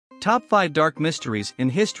Top 5 Dark Mysteries in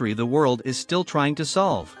History the World is Still Trying to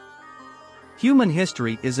Solve. Human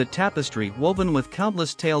history is a tapestry woven with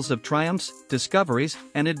countless tales of triumphs, discoveries,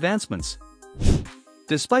 and advancements.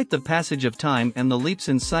 Despite the passage of time and the leaps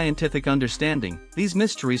in scientific understanding, these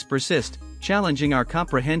mysteries persist, challenging our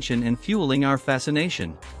comprehension and fueling our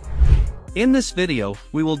fascination. In this video,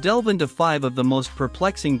 we will delve into 5 of the most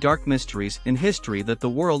perplexing dark mysteries in history that the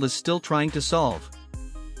world is still trying to solve.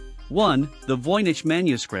 1. The Voynich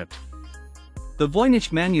Manuscript. The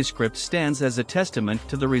Voynich Manuscript stands as a testament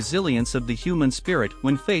to the resilience of the human spirit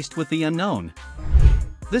when faced with the unknown.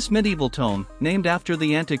 This medieval tome, named after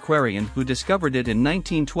the antiquarian who discovered it in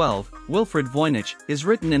 1912, Wilfrid Voynich, is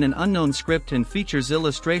written in an unknown script and features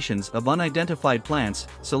illustrations of unidentified plants,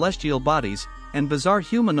 celestial bodies, and bizarre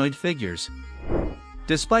humanoid figures.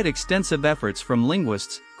 Despite extensive efforts from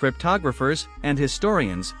linguists, cryptographers, and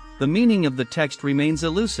historians, the meaning of the text remains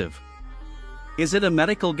elusive. Is it a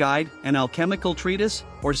medical guide, an alchemical treatise,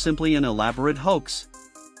 or simply an elaborate hoax?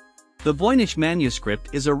 The Voynich manuscript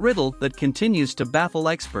is a riddle that continues to baffle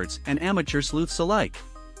experts and amateur sleuths alike.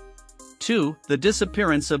 2. The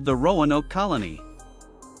disappearance of the Roanoke colony.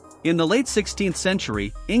 In the late 16th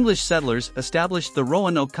century, English settlers established the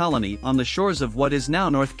Roanoke colony on the shores of what is now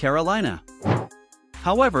North Carolina.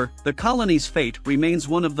 However, the colony's fate remains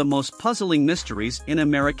one of the most puzzling mysteries in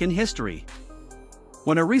American history.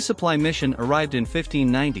 When a resupply mission arrived in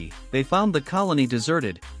 1590, they found the colony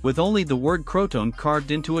deserted, with only the word Croton carved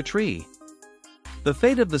into a tree. The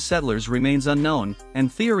fate of the settlers remains unknown,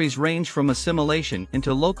 and theories range from assimilation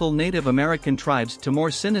into local Native American tribes to more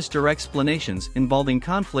sinister explanations involving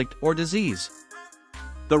conflict or disease.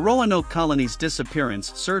 The Roanoke colony's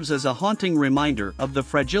disappearance serves as a haunting reminder of the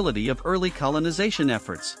fragility of early colonization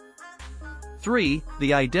efforts. 3.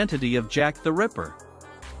 The identity of Jack the Ripper.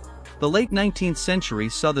 The late 19th century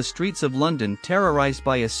saw the streets of London terrorized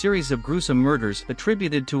by a series of gruesome murders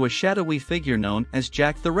attributed to a shadowy figure known as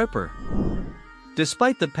Jack the Ripper.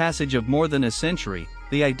 Despite the passage of more than a century,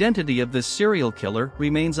 the identity of this serial killer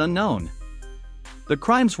remains unknown. The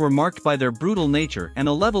crimes were marked by their brutal nature and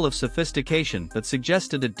a level of sophistication that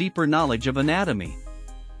suggested a deeper knowledge of anatomy.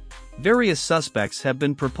 Various suspects have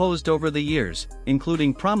been proposed over the years,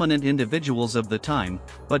 including prominent individuals of the time,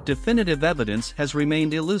 but definitive evidence has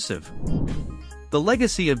remained elusive. The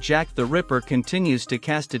legacy of Jack the Ripper continues to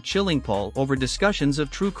cast a chilling pall over discussions of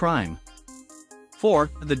true crime. 4.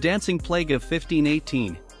 The Dancing Plague of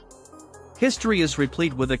 1518. History is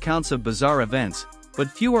replete with accounts of bizarre events, but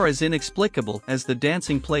few are as inexplicable as the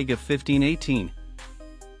Dancing Plague of 1518.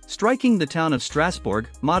 Striking the town of Strasbourg,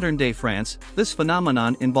 modern-day France, this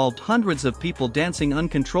phenomenon involved hundreds of people dancing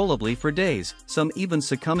uncontrollably for days, some even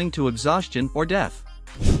succumbing to exhaustion or death.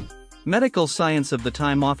 Medical science of the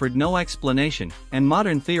time offered no explanation, and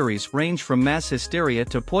modern theories range from mass hysteria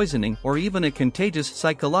to poisoning or even a contagious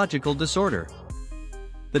psychological disorder.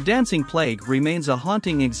 The dancing plague remains a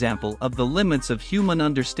haunting example of the limits of human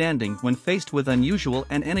understanding when faced with unusual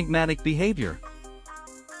and enigmatic behavior.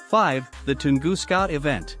 5. The Tunguska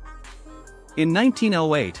Event. In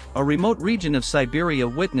 1908, a remote region of Siberia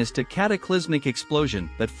witnessed a cataclysmic explosion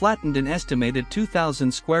that flattened an estimated 2,000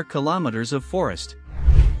 square kilometers of forest.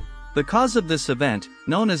 The cause of this event,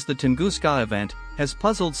 known as the Tunguska Event, has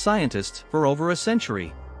puzzled scientists for over a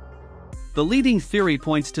century. The leading theory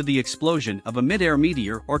points to the explosion of a mid-air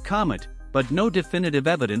meteor or comet, but no definitive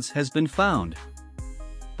evidence has been found.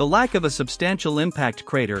 The lack of a substantial impact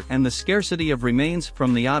crater and the scarcity of remains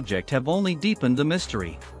from the object have only deepened the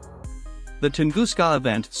mystery. The Tunguska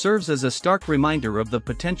event serves as a stark reminder of the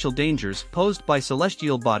potential dangers posed by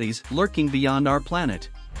celestial bodies lurking beyond our planet.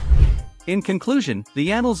 In conclusion,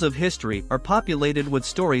 the annals of history are populated with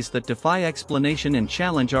stories that defy explanation and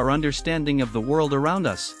challenge our understanding of the world around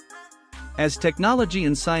us. As technology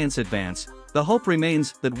and science advance, the hope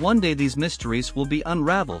remains that one day these mysteries will be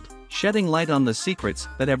unraveled, shedding light on the secrets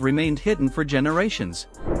that have remained hidden for generations.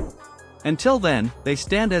 Until then, they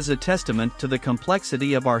stand as a testament to the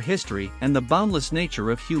complexity of our history and the boundless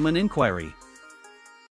nature of human inquiry.